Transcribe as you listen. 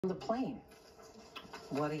The plane.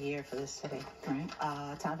 What a year for this city. Right.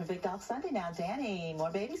 Time for Big Golf Sunday now. Danny, more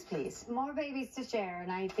babies, please. More babies to share,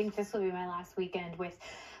 and I think this will be my last weekend with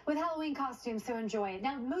Halloween costumes, so enjoy it.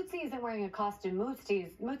 Now, Mootsie isn't wearing a costume.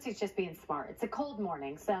 Mootsy's just being smart. It's a cold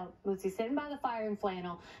morning, so Mootsy's sitting by the fire in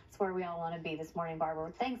flannel. That's where we all want to be this morning,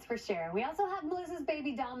 Barbara. Thanks for sharing. We also have Melissa's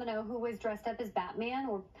baby Domino, who was dressed up as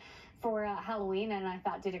Batman for Halloween, and I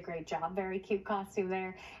thought did a great job. Very cute costume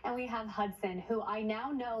there. And we have Hudson, who I now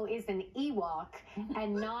know is an Ewok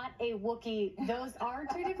and not a Wookiee. Those are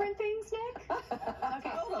two different things, Nick?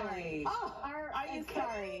 Okay, Totally. sorry. Are you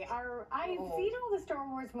sorry. I've seen all the Star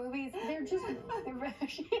Wars movies. They're just, now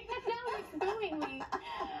it's booing me.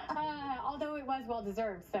 Although it was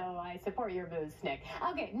well-deserved, so I support your moves, Nick.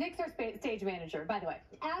 Okay, Nick's our stage manager, by the way.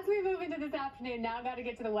 As we move into this afternoon, now got to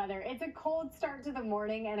get to the weather. It's a cold start to the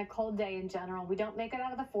morning and a cold day in general. We don't make it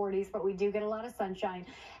out of the 40s, but we do get a lot of sunshine.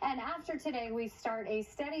 And after today, we start a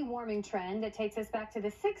steady warming trend that takes us back to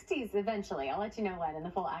the 60s eventually. I'll let you know when in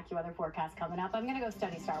the full AccuWeather forecast coming up. I'm going to go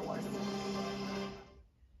study Star Wars.